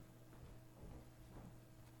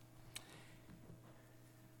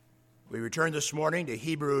We return this morning to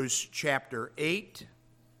Hebrews chapter 8.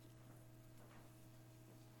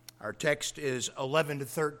 Our text is 11 to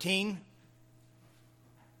 13.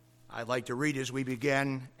 I'd like to read as we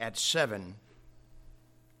begin at 7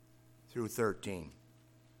 through 13.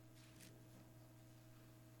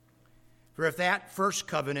 For if that first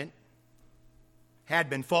covenant had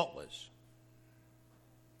been faultless,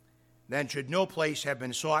 then should no place have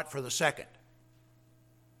been sought for the second.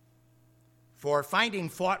 For finding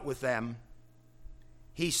fault with them,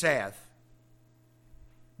 he saith,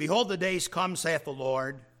 Behold, the days come, saith the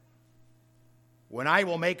Lord, when I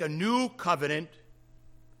will make a new covenant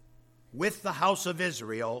with the house of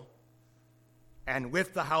Israel and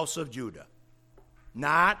with the house of Judah,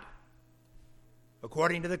 not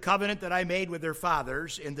according to the covenant that I made with their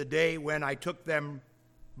fathers in the day when I took them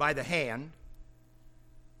by the hand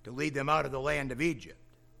to lead them out of the land of Egypt,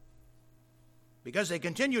 because they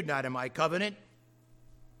continued not in my covenant,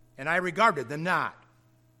 and I regarded them not,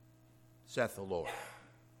 saith the Lord.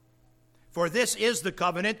 For this is the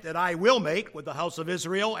covenant that I will make with the house of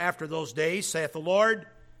Israel after those days, saith the Lord.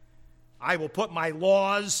 I will put my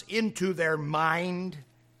laws into their mind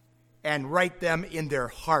and write them in their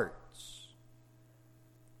hearts.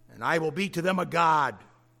 And I will be to them a God,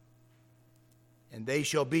 and they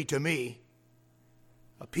shall be to me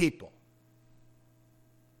a people.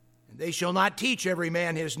 And they shall not teach every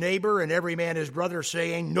man his neighbor and every man his brother,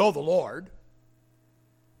 saying, Know the Lord.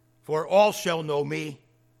 For all shall know me,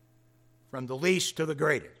 from the least to the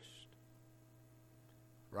greatest.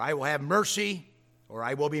 For I will have mercy, or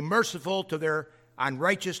I will be merciful to their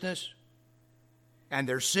unrighteousness, and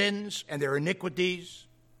their sins and their iniquities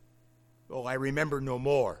will I remember no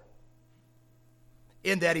more.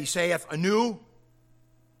 In that he saith, A new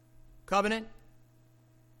covenant,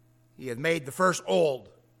 he hath made the first old.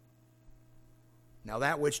 Now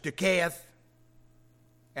that which decayeth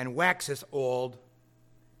and waxeth old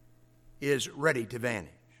is ready to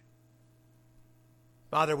vanish.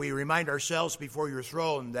 Father, we remind ourselves before your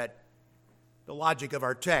throne that the logic of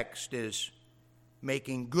our text is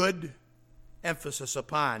making good emphasis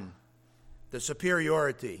upon the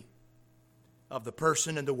superiority of the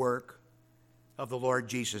person and the work of the Lord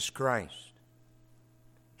Jesus Christ.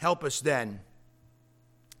 Help us then,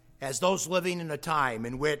 as those living in a time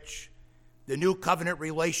in which the new covenant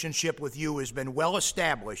relationship with you has been well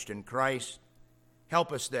established in Christ,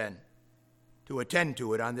 help us then to attend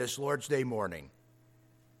to it on this Lord's Day morning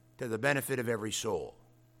to the benefit of every soul.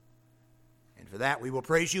 And for that we will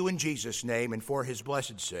praise you in Jesus' name and for his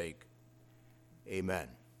blessed sake. Amen.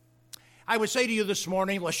 I would say to you this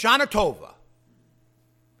morning, Lashana Tova.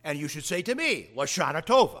 And you should say to me, Lashana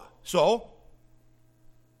Tova. So,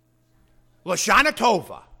 Lashana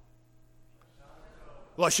Tova.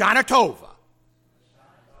 Lashana Tova.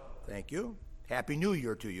 Thank you. Happy New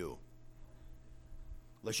Year to you.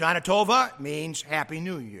 Lashana Tova means Happy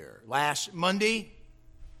New Year. Last Monday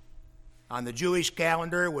on the Jewish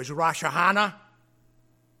calendar was Rosh Hashanah,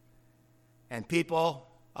 and people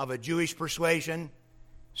of a Jewish persuasion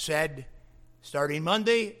said, starting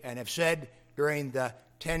Monday, and have said during the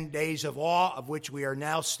 10 days of awe of which we are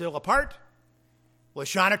now still a part,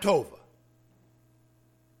 Lashana Tova.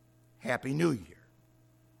 Happy New Year.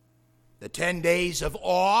 The 10 days of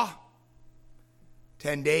awe,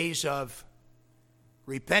 10 days of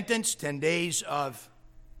repentance, 10 days of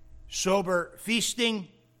sober feasting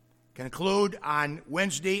conclude on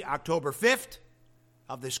Wednesday, October 5th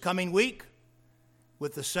of this coming week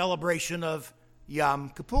with the celebration of Yom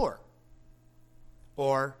Kippur,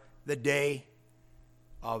 or the Day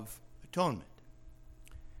of Atonement.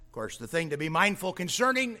 Of course, the thing to be mindful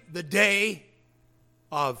concerning the Day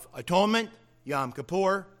of Atonement, Yom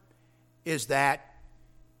Kippur, is that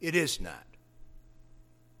it is not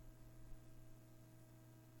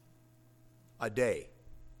a day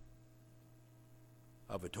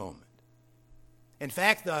of atonement. In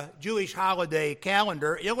fact, the Jewish holiday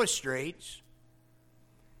calendar illustrates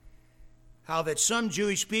how that some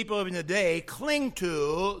Jewish people in the day cling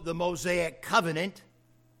to the Mosaic covenant,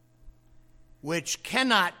 which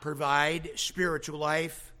cannot provide spiritual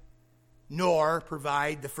life nor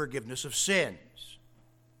provide the forgiveness of sins.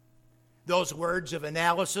 Those words of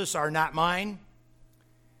analysis are not mine,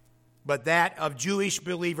 but that of Jewish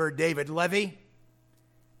believer David Levy,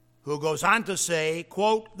 who goes on to say,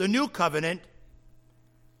 quote, the new covenant,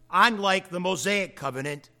 unlike the Mosaic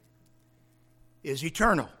covenant, is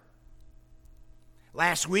eternal.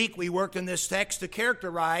 Last week we worked in this text to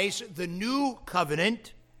characterize the new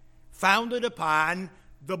covenant founded upon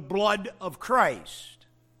the blood of Christ,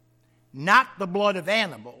 not the blood of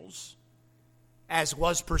animals, as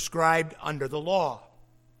was prescribed under the law.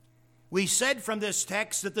 We said from this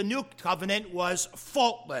text that the new covenant was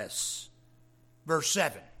faultless. Verse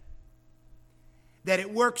 7. That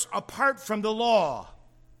it works apart from the law,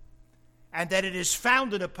 and that it is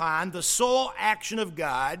founded upon the sole action of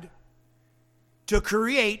God to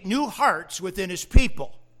create new hearts within his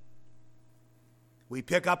people. We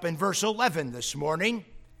pick up in verse 11 this morning,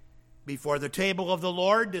 before the table of the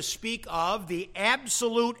Lord, to speak of the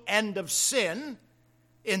absolute end of sin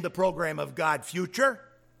in the program of God future,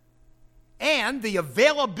 and the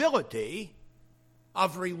availability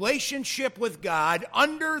of relationship with God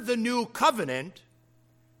under the new covenant,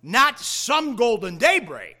 not some golden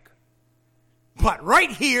daybreak, but right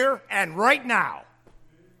here and right now.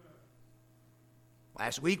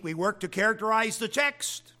 Last week we worked to characterize the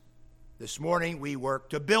text. This morning we work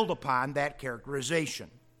to build upon that characterization.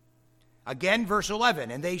 Again, verse 11,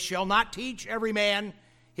 and they shall not teach every man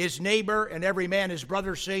his neighbor and every man his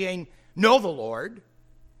brother, saying, know the Lord,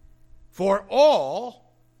 for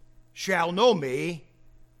all shall know me,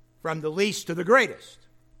 from the least to the greatest.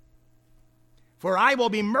 For I will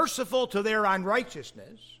be merciful to their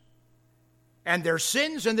unrighteousness, and their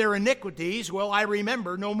sins and their iniquities will I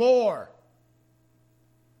remember no more.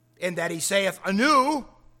 In that he saith, a new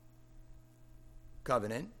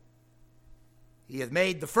covenant, he hath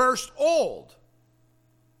made the first old.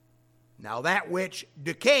 Now that which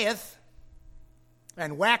decayeth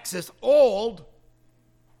and waxeth old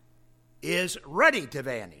is ready to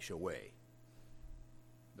vanish away.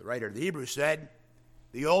 The writer of the Hebrews said,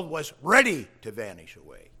 the old was ready to vanish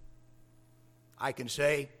away. I can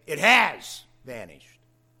say, it has vanished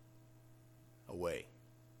away.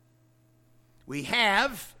 We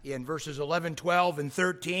have, in verses 11, 12, and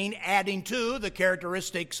 13, adding to the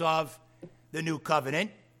characteristics of the new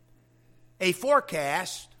covenant, a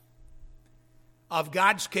forecast of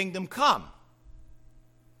God's kingdom come.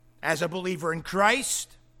 As a believer in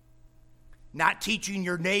Christ, not teaching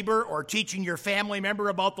your neighbor or teaching your family member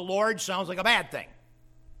about the Lord sounds like a bad thing.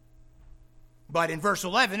 But in verse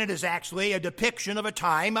 11, it is actually a depiction of a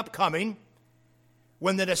time upcoming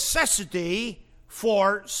when the necessity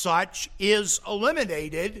for such is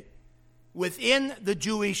eliminated within the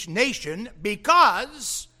Jewish nation,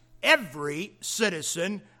 because every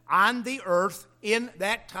citizen on the earth in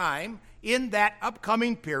that time, in that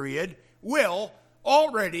upcoming period, will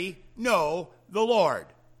already know the Lord,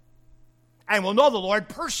 and will know the Lord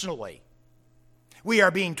personally. We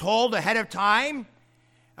are being told ahead of time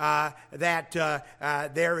that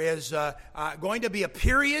there is going to be a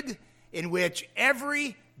period in which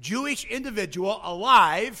every Jewish individual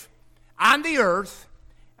alive on the earth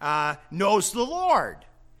knows the Lord,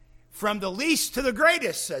 from the least to the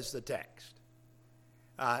greatest, says the text.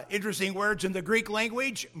 Interesting words in the Greek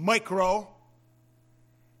language, micro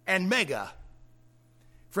and mega.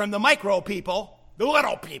 From the micro people, the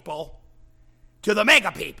little people, to the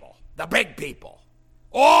mega people, the big people.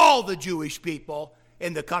 All the Jewish people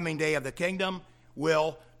in the coming day of the kingdom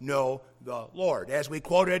will know the Lord. As we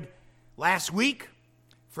quoted last week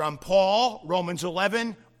from Paul, Romans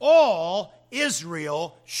 11, all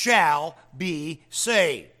Israel shall be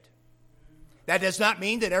saved. That does not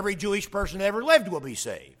mean that every Jewish person that ever lived will be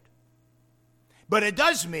saved. But it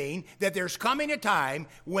does mean that there's coming a time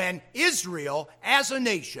when Israel as a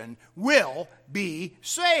nation will be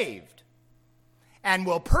saved and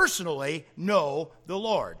will personally know the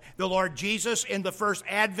Lord. The Lord Jesus in the first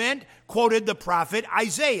advent quoted the prophet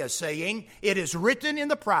Isaiah, saying, it is written in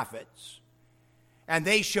the prophets, and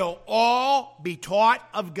they shall all be taught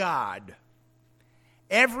of God.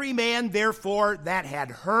 Every man, therefore, that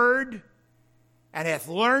had heard and hath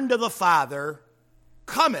learned of the Father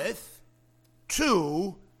cometh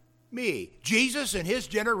to me. Jesus in his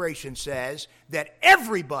generation says that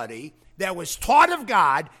everybody that was taught of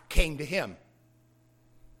God came to him,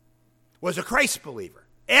 was a Christ believer.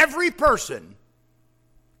 Every person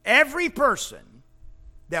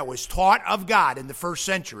that was taught of God in the first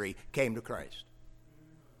century came to Christ.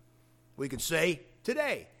 We could say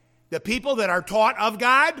today, the people that are taught of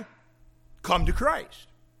God come to Christ,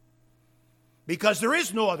 because there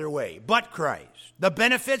is no other way but Christ. The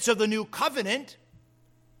benefits of the new covenant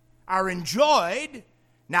are enjoyed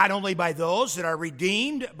not only by those that are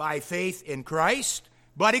redeemed by faith in Christ,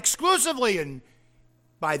 but exclusively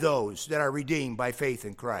by those that are redeemed by faith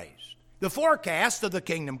in Christ. The forecast of the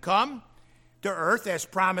kingdom come to earth, as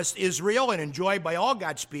promised Israel and enjoyed by all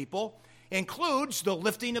God's people, includes the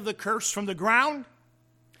lifting of the curse from the ground,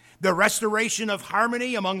 the restoration of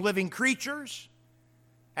harmony among living creatures,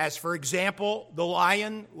 as, for example, the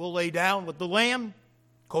lion will lay down with the lamb,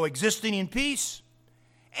 coexisting in peace,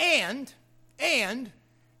 and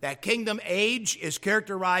That kingdom age is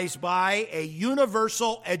characterized by a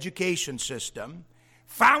universal education system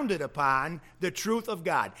founded upon the truth of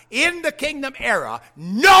God. In the kingdom era,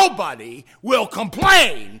 nobody will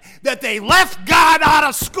complain that they left God out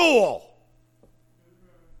of school.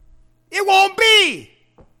 It won't be.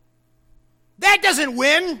 That doesn't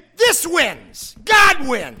win. This wins. God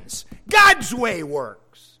wins. God's way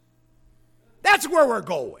works. That's where we're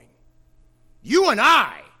going. You and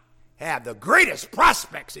I have the greatest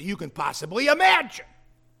prospects that you can possibly imagine.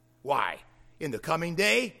 Why? In the coming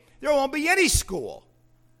day, there won't be any school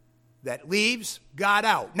that leaves God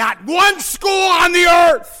out. Not one school on the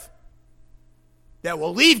earth that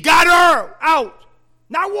will leave God out.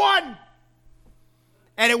 Not one.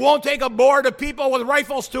 And it won't take a board of people with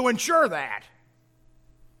rifles to ensure that.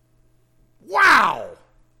 Wow!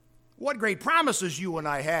 What great promises you and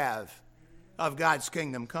I have of God's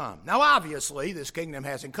kingdom come. Now, obviously, this kingdom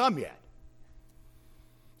hasn't come yet.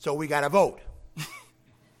 So we got to vote.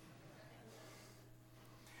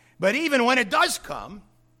 But even when it does come,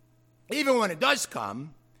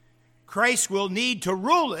 Christ will need to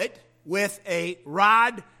rule it with a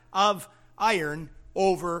rod of iron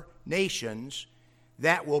over nations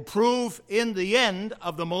that will prove in the end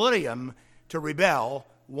of the millennium to rebel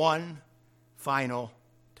one final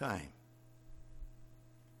time.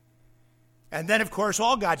 And then, of course,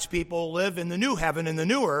 all God's people live in the new heaven and the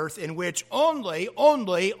new earth in which only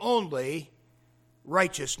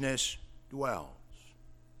righteousness dwells.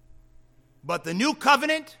 But the new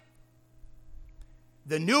covenant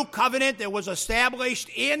that was established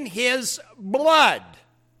in his blood,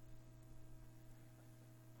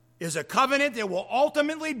 is a covenant that will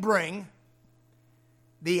ultimately bring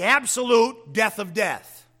the absolute death of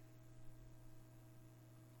death,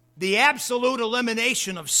 the absolute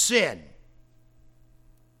elimination of sin.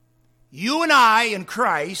 You and I in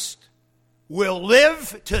Christ will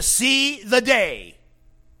live to see the day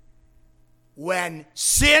when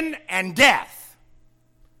sin and death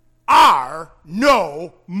are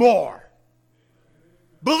no more.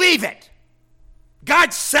 Believe it.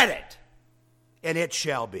 God said it, and it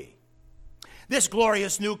shall be. This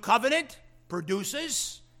glorious new covenant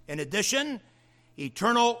produces, in addition,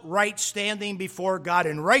 eternal right standing before God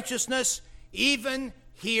in righteousness, even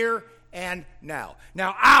here and now.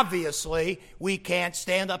 Now, obviously, we can't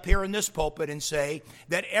stand up here in this pulpit and say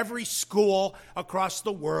that every school across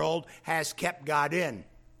the world has kept God in.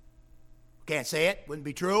 Can't say it. Wouldn't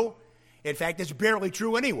be true. In fact, it's barely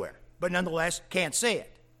true anywhere. But nonetheless, can't say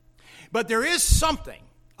it. But there is something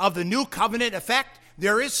of the new covenant effect.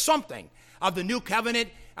 There is something of the new covenant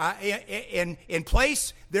in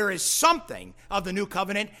place. There is something of the new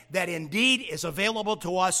covenant that indeed is available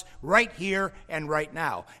to us right here and right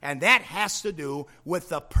now. And that has to do with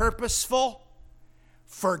the purposeful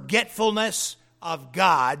forgetfulness of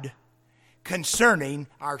God concerning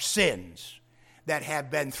our sins that have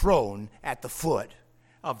been thrown at the foot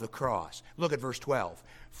of the cross. Look at verse 12.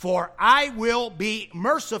 For I will be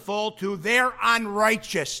merciful to their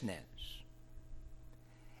unrighteousness,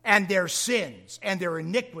 and their sins and their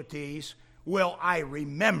iniquities will I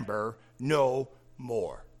remember no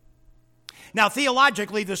more. Now,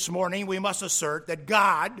 theologically this morning, we must assert that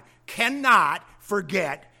God cannot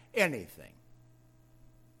forget anything.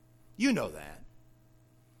 You know that.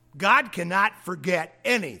 God cannot forget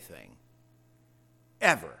anything,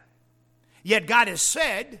 ever. Yet God has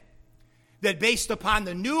said that based upon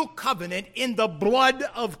the new covenant in the blood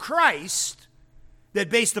of Christ, that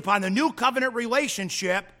based upon the new covenant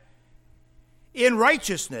relationship in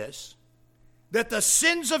righteousness, that the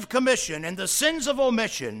sins of commission and the sins of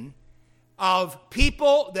omission of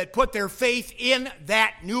people that put their faith in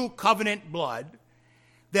that new covenant blood,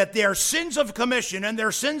 that their sins of commission and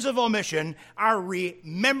their sins of omission are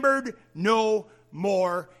remembered no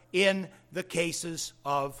more in the cases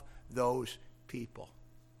of those people.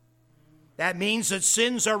 That means that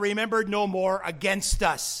sins are remembered no more against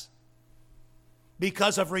us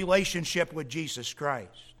because of relationship with Jesus Christ.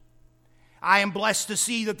 I am blessed to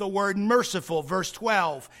see that the word merciful, verse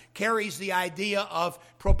 12, carries the idea of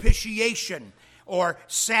propitiation or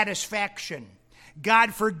satisfaction.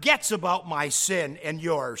 God forgets about my sin and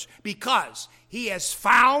yours because he has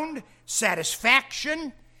found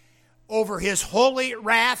satisfaction over his holy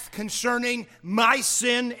wrath concerning my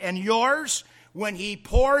sin and yours when he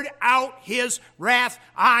poured out his wrath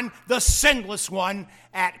on the sinless one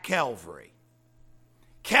at Calvary.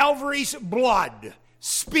 Calvary's blood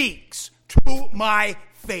speaks to my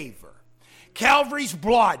favor. Calvary's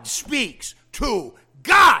blood speaks to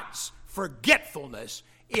God's forgetfulness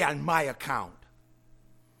in my account.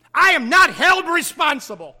 I am not held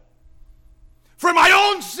responsible for my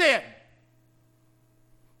own sin.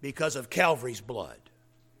 because of Calvary's blood.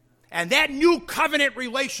 And that new covenant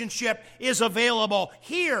relationship is available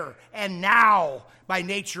here and now by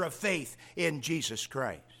nature of faith in Jesus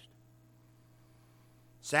Christ.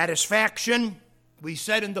 Satisfaction, we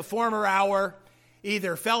said in the former hour,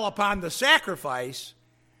 either fell upon the sacrifice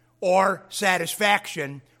or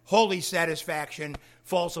satisfaction, holy satisfaction,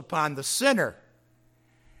 falls upon the sinner.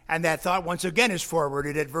 And that thought once again is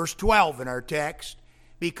forwarded at verse 12 in our text,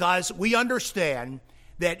 because we understand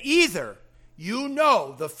that either you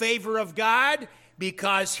know the favor of God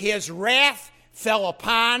because his wrath fell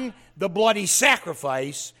upon the bloody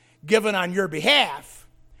sacrifice given on your behalf,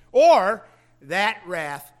 or that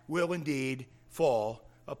wrath will indeed fall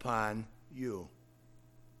upon you.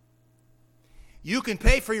 You can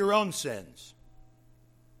pay for your own sins.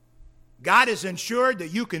 God has ensured that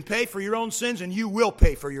you can pay for your own sins, and you will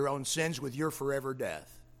pay for your own sins with your forever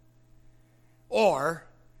death. Or,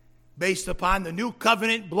 based upon the new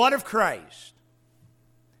covenant blood of Christ,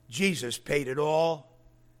 Jesus paid it all.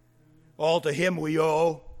 All to him we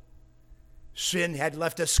owe. Sin had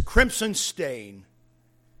left us crimson stain.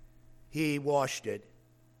 He washed it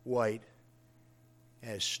white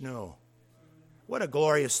as snow. What a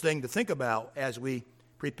glorious thing to think about as we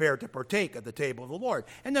prepare to partake at the table of the Lord.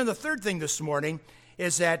 And then the third thing this morning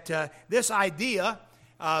is that this idea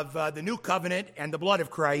of the new covenant and the blood of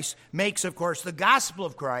Christ makes, of course, the gospel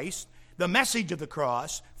of Christ, the message of the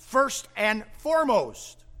cross, first and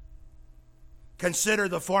foremost. Consider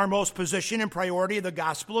the foremost position and priority of the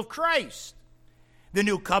gospel of Christ. The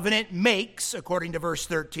new covenant makes, according to verse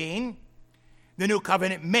 13, the new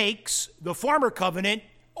covenant makes the former covenant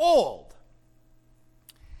old.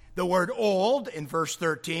 The word old in verse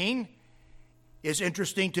 13 is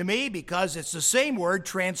interesting to me because it's the same word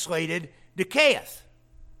translated decayeth.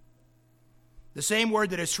 The same word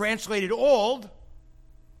that is translated old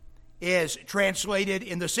is translated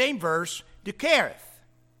in the same verse decayeth.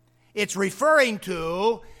 It's referring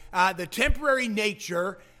to the temporary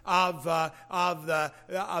nature of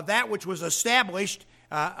that which was established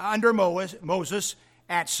under Moses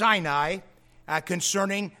at Sinai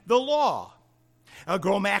concerning the law.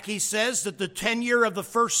 Gromacki says that the tenure of the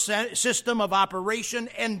first system of operation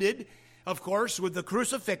ended, of course, with the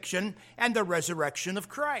crucifixion and the resurrection of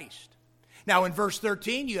Christ. Now, in verse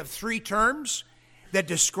 13, you have three terms that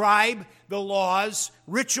describe the law's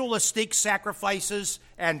ritualistic sacrifices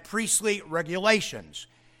and priestly regulations.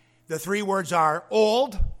 The three words are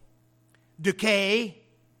old, decay,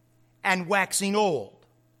 and waxing old.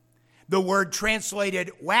 The word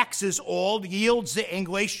translated waxes old yields the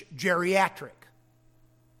English geriatric.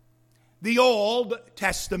 The Old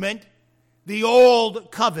Testament, the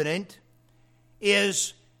Old Covenant,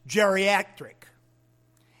 is geriatric.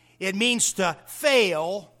 It means to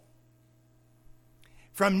fail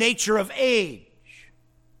from nature of age.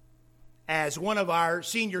 As one of our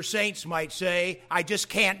senior saints might say, I just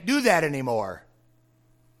can't do that anymore.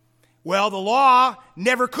 Well, the law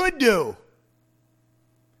never could do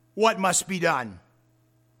what must be done,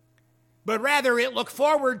 but rather it looked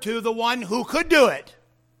forward to the one who could do it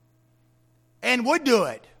and would do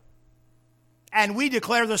it. And we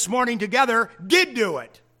declare this morning together, did do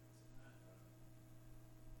it.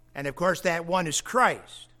 And of course, that one is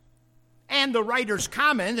Christ. And the writer's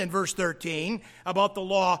comment in verse 13 about the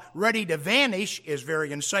law ready to vanish is very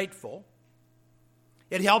insightful.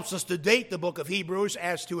 It helps us to date the book of Hebrews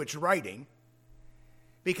as to its writing,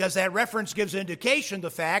 because that reference gives indication of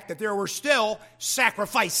the fact that there were still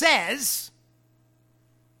sacrifices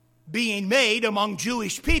being made among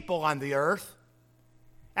Jewish people on the earth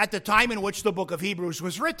at the time in which the book of Hebrews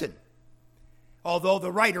was written. Although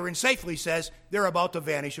the writer insightfully says they're about to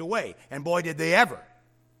vanish away. And boy, did they ever.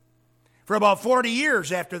 For about 40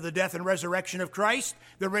 years after the death and resurrection of Christ,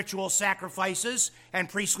 the ritual sacrifices and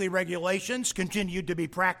priestly regulations continued to be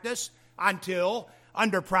practiced until,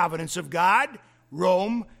 under providence of God,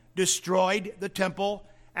 Rome destroyed the temple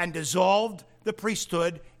and dissolved the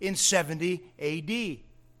priesthood in 70 A.D.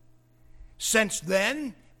 Since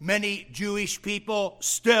then, many Jewish people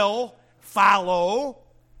still follow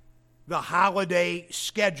the holiday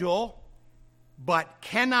schedule, but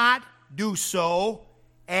cannot do so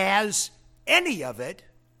as any of it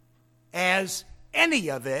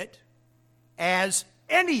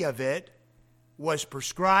was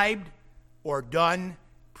prescribed or done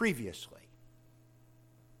previously.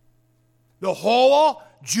 The whole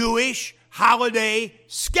Jewish holiday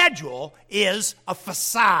schedule is a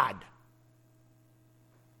facade.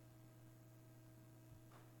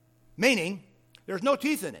 Meaning, there's no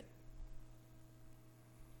teeth in it.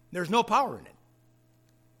 There's no power in it.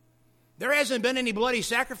 There hasn't been any bloody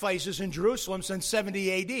sacrifices in Jerusalem since 70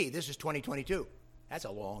 A.D. This is 2022. That's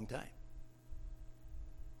a long time.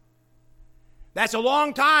 That's a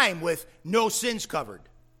long time with no sins covered.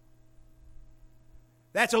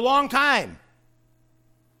 That's a long time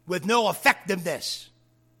with no effectiveness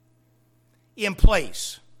in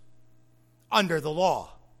place under the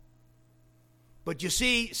law. But you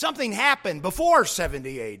see, something happened before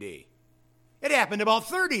 70 A.D. It happened about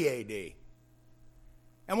 30 A.D.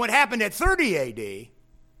 And what happened at 30 A.D.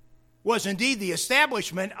 was indeed the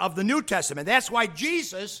establishment of the New Testament. That's why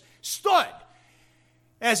Jesus stood,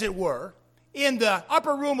 as it were, in the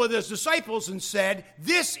upper room with his disciples and said,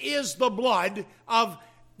 "This is the blood of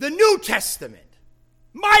the New Testament,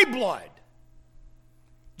 my blood,"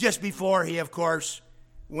 just before he, of course,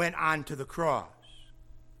 went on to the cross.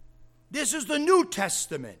 This is the New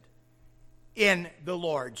Testament in the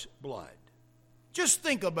Lord's blood. Just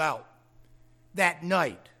think about that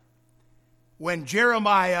night when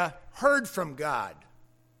Jeremiah heard from God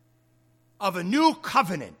of a new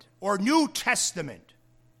covenant or New Testament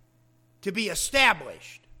to be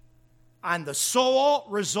established on the sole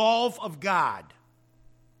resolve of God.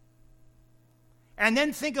 And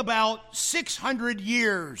then think about 600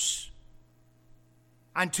 years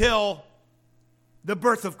until the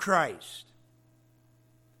birth of Christ.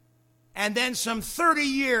 And then some 30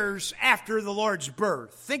 years after the Lord's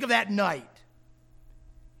birth. Think of that night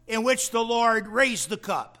in which the Lord raised the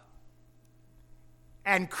cup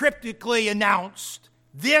and cryptically announced,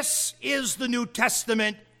 "This is the New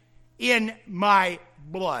Testament in my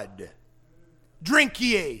blood. Drink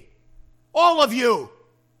ye, all of you,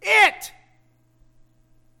 it."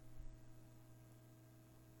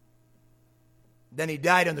 Then he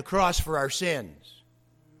died on the cross for our sins.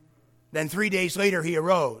 Then 3 days later he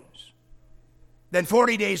arose. Then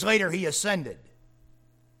 40 days later he ascended.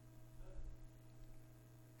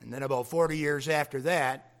 And then about 40 years after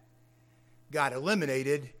that, God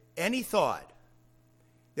eliminated any thought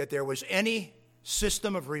that there was any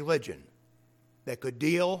system of religion that could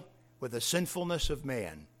deal with the sinfulness of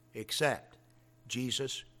man except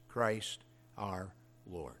Jesus Christ our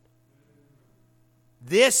Lord.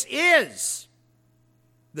 This is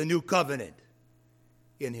the new covenant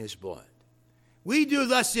in his blood. We do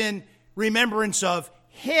thus in remembrance of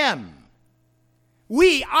him.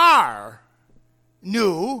 We are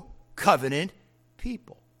new covenant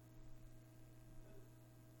people.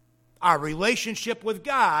 Our relationship with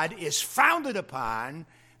God is founded upon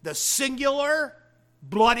the singular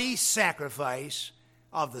bloody sacrifice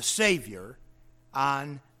of the Savior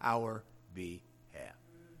on our behalf.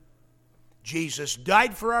 Jesus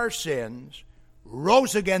died for our sins,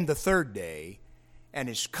 rose again the third day, and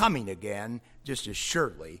is coming again just as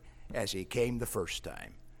surely as he came the first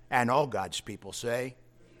time. And all God's people say,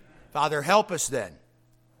 Father, help us then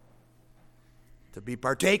to be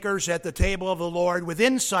partakers at the table of the Lord with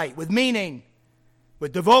insight, with meaning,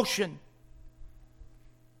 with devotion,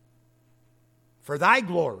 for thy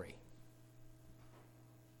glory,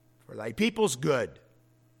 for thy people's good.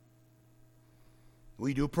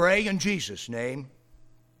 We do pray in Jesus' name.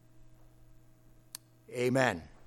 Amen.